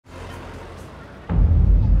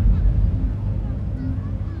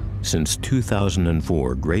Since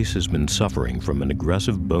 2004, Grace has been suffering from an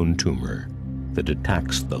aggressive bone tumor that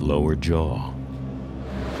attacks the lower jaw.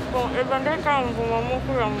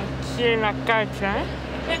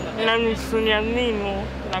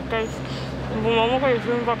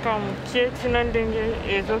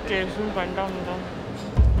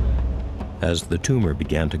 As the tumor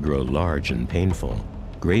began to grow large and painful,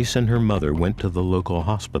 Grace and her mother went to the local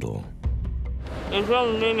hospital.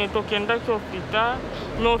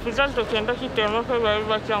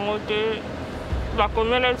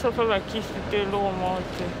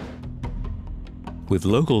 With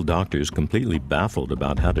local doctors completely baffled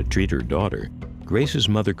about how to treat her daughter, Grace's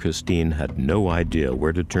mother, Christine, had no idea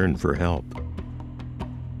where to turn for help.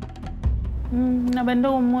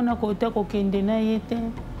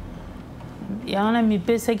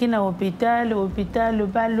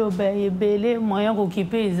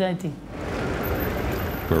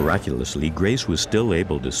 Miraculously, Grace was still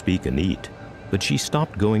able to speak and eat, but she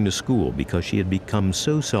stopped going to school because she had become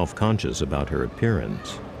so self-conscious about her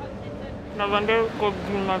appearance.